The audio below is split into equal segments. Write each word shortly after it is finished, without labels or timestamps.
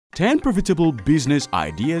10 profitable business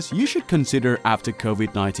ideas you should consider after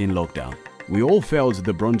COVID-19 lockdown. We all felt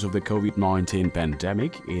the brunt of the COVID-19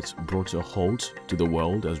 pandemic. It brought a halt to the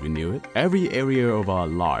world as we knew it. Every area of our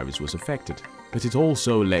lives was affected. But it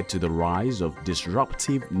also led to the rise of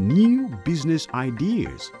disruptive new business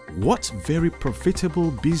ideas. What very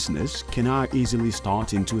profitable business can I easily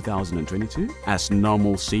start in 2022 as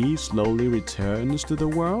normalcy slowly returns to the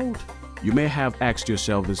world? You may have asked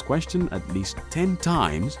yourself this question at least 10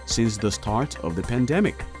 times since the start of the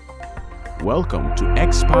pandemic. Welcome to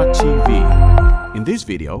Expaat TV. In this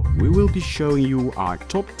video, we will be showing you our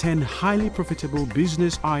top 10 highly profitable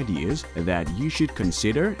business ideas that you should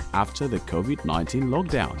consider after the COVID-19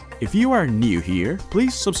 lockdown. If you are new here,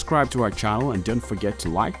 please subscribe to our channel and don't forget to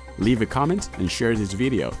like, leave a comment and share this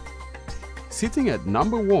video. Sitting at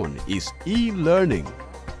number 1 is e-learning.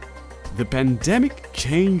 The pandemic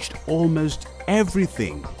changed almost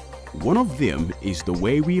everything. One of them is the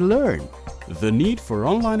way we learn. The need for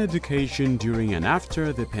online education during and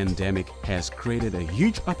after the pandemic has created a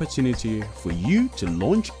huge opportunity for you to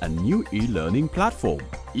launch a new e-learning platform.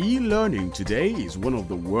 E-learning today is one of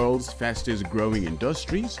the world's fastest growing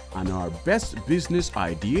industries and our best business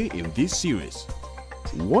idea in this series.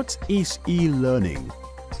 What is e-learning?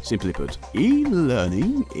 Simply put,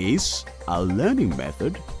 e-learning is a learning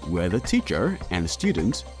method where the teacher and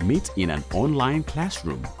student meet in an online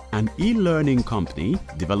classroom. An e-learning company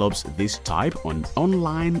develops this type on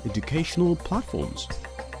online educational platforms.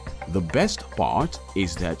 The best part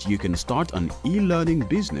is that you can start an e-learning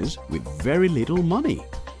business with very little money.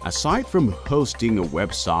 Aside from hosting a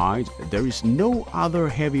website, there is no other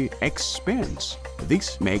heavy expense.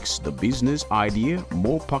 This makes the business idea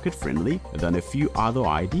more pocket-friendly than a few other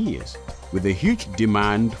ideas. With a huge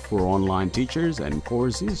demand for online teachers and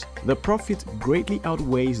courses, the profit greatly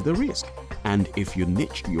outweighs the risk. And if you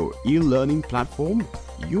niche your e-learning platform,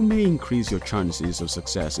 you may increase your chances of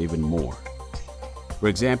success even more. For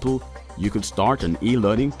example, you could start an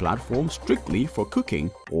e-learning platform strictly for cooking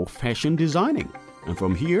or fashion designing. And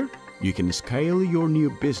from here, you can scale your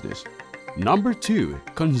new business. Number 2,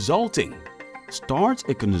 consulting. Start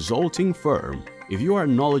a consulting firm. If you are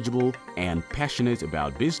knowledgeable and passionate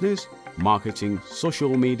about business, marketing,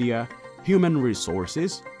 social media, human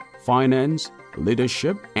resources, finance,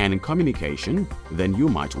 leadership, and communication, then you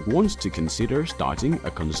might want to consider starting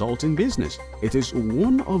a consulting business. It is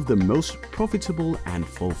one of the most profitable and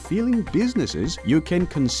fulfilling businesses you can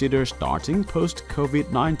consider starting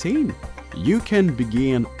post-COVID-19. You can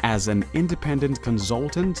begin as an independent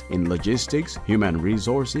consultant in logistics, human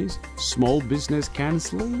resources, small business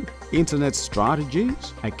counseling, internet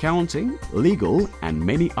strategies, accounting, legal, and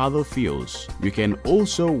many other fields. You can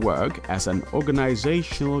also work as an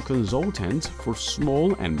organizational consultant for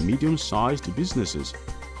small and medium-sized businesses.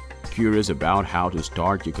 Curious about how to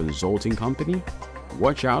start your consulting company?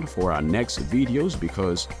 Watch out for our next videos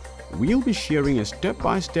because we'll be sharing a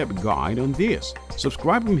step-by-step guide on this.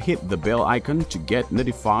 Subscribe and hit the bell icon to get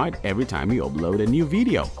notified every time we upload a new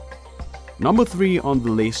video. Number 3 on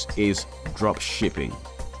the list is dropshipping.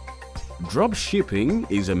 Dropshipping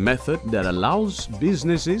is a method that allows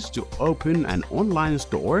businesses to open an online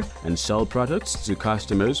store and sell products to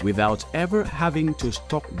customers without ever having to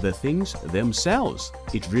stock the things themselves.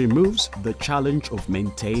 It removes the challenge of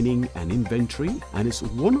maintaining an inventory and is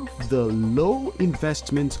one of the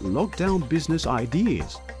low-investment lockdown business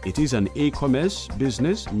ideas. It is an e-commerce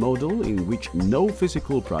business model in which no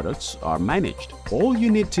physical products are managed. All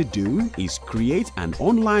you need to do is create an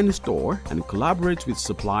online store and collaborate with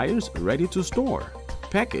suppliers ready to store,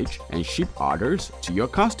 package, and ship orders to your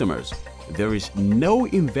customers. There is no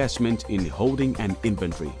investment in holding an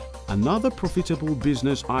inventory. Another profitable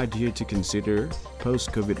business idea to consider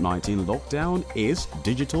post-COVID-19 lockdown is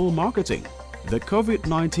digital marketing. The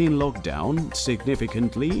COVID-19 lockdown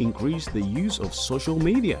significantly increased the use of social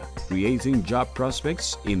media, creating job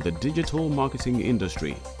prospects in the digital marketing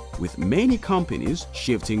industry. With many companies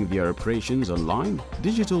shifting their operations online,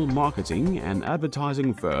 digital marketing and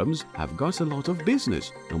advertising firms have got a lot of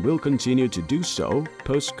business and will continue to do so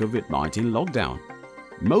post-COVID-19 lockdown.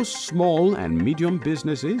 Most small and medium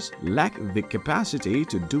businesses lack the capacity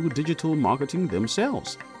to do digital marketing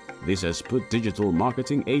themselves. This has put digital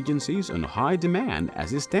marketing agencies on high demand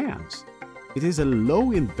as it stands. It is a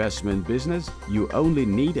low-investment business. You only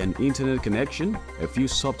need an internet connection, a few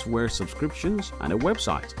software subscriptions, and a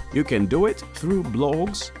website. You can do it through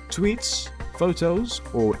blogs, tweets, photos,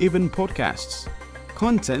 or even podcasts.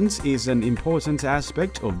 Content is an important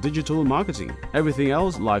aspect of digital marketing. Everything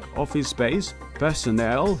else like office space,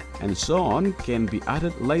 personnel, and so on can be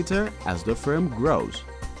added later as the firm grows.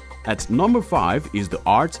 At number 5 is the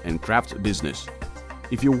art and craft business.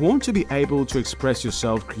 If you want to be able to express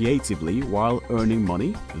yourself creatively while earning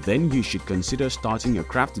money, then you should consider starting a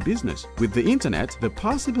craft business. With the internet, the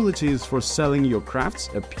possibilities for selling your crafts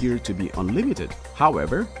appear to be unlimited.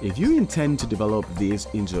 However, if you intend to develop this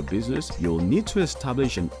into a business, you'll need to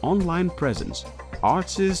establish an online presence.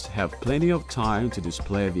 Artists have plenty of time to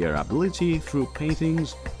display their ability through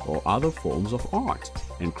paintings or other forms of art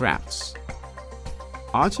and crafts.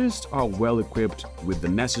 Artists are well equipped with the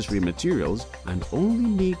necessary materials and only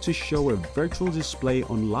need to show a virtual display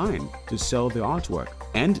online to sell their artwork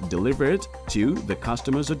and deliver it to the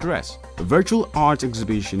customer's address. Virtual art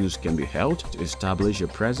exhibitions can be held to establish a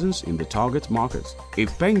presence in the target market.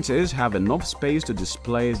 If painters have enough space to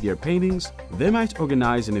display their paintings, they might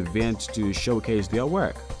organize an event to showcase their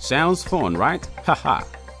work. Sounds fun, right? Haha,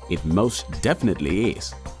 it most definitely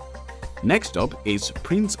is. Next up is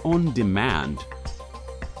print on demand.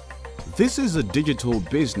 This is a digital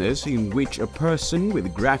business in which a person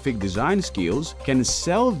with graphic design skills can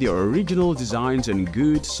sell their original designs and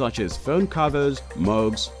goods such as phone covers,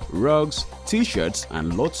 mugs, rugs, t-shirts,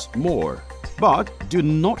 and lots more. But do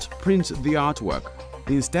not print the artwork.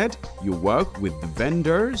 Instead, you work with the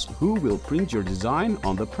vendors who will print your design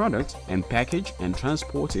on the product and package and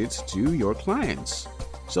transport it to your clients.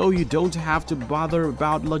 So you don't have to bother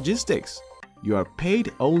about logistics. You are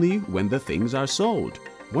paid only when the things are sold.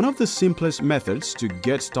 One of the simplest methods to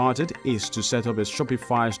get started is to set up a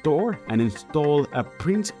Shopify store and install a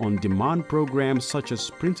print-on-demand program such as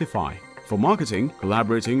Printify. For marketing,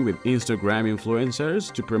 collaborating with Instagram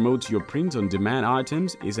influencers to promote your print-on-demand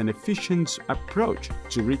items is an efficient approach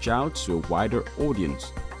to reach out to a wider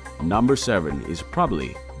audience. Number 7 is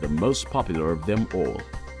probably the most popular of them all: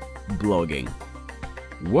 blogging.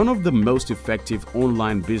 One of the most effective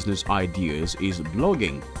online business ideas is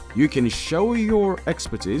blogging. You can show your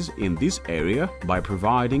expertise in this area by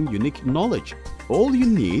providing unique knowledge. All you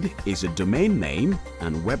need is a domain name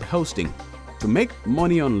and web hosting. To make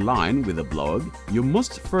money online with a blog, you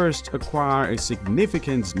must first acquire a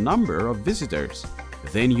significant number of visitors.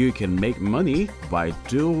 Then you can make money by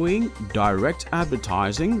doing direct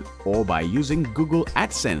advertising or by using Google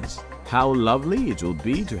AdSense. How lovely it will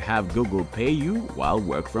be to have Google pay you while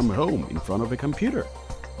work from home in front of a computer.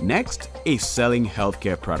 Next is selling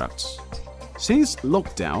healthcare products. Since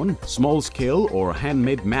lockdown, small-scale or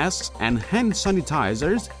handmade masks and hand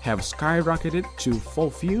sanitizers have skyrocketed to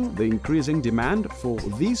fulfill the increasing demand for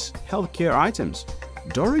these healthcare items.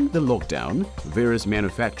 During the lockdown, various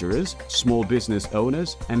manufacturers, small business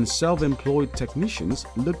owners, and self-employed technicians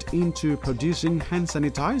looked into producing hand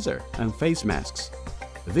sanitizer and face masks.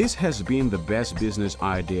 This has been the best business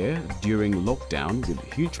idea during lockdown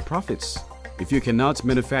with huge profits. If you cannot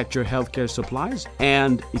manufacture healthcare supplies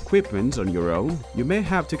and equipment on your own, you may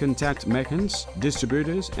have to contact mechanics,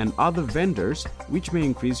 distributors, and other vendors, which may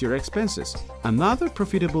increase your expenses. Another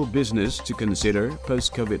profitable business to consider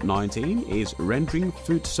post-COVID-19 is rendering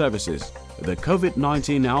food services. The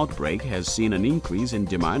COVID-19 outbreak has seen an increase in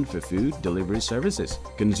demand for food delivery services.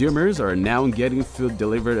 Consumers are now getting food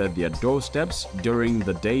delivered at their doorsteps during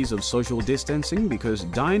the days of social distancing because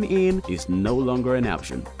dine-in is no longer an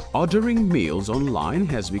option. Ordering meals online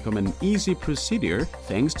has become an easy procedure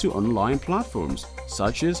thanks to online platforms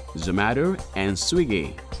such as Zomato and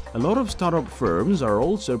Swiggy. A lot of startup firms are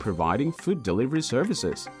also providing food delivery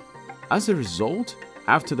services. As a result,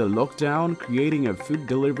 after the lockdown, creating a food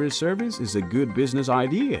delivery service is a good business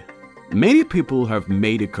idea. Many people have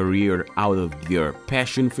made a career out of their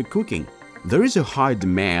passion for cooking. There is a high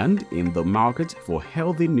demand in the market for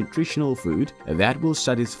healthy, nutritional food that will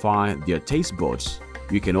satisfy their taste buds.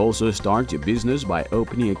 You can also start your business by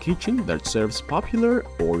opening a kitchen that serves popular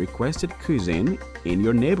or requested cuisine in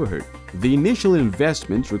your neighborhood. The initial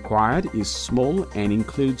investment required is small and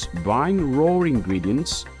includes buying raw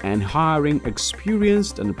ingredients and hiring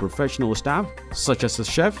experienced and professional staff such as a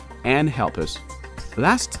chef and helpers.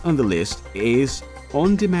 Last on the list is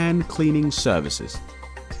on-demand cleaning services.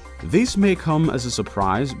 This may come as a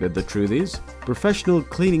surprise, but the truth is, professional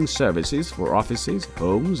cleaning services for offices,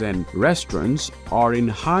 homes, and restaurants are in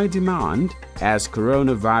high demand as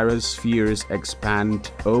coronavirus fears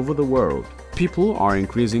expand over the world. People are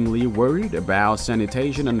increasingly worried about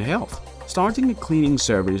sanitation and health. Starting a cleaning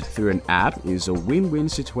service through an app is a win-win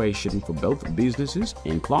situation for both businesses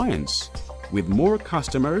and clients. With more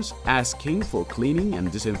customers asking for cleaning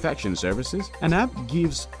and disinfection services, an app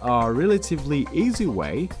gives a relatively easy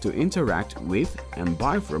way to interact with and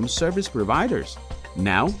buy from service providers.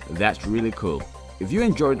 Now, that's really cool. If you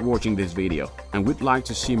enjoyed watching this video and would like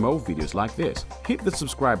to see more videos like this, hit the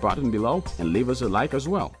subscribe button below and leave us a like as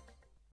well.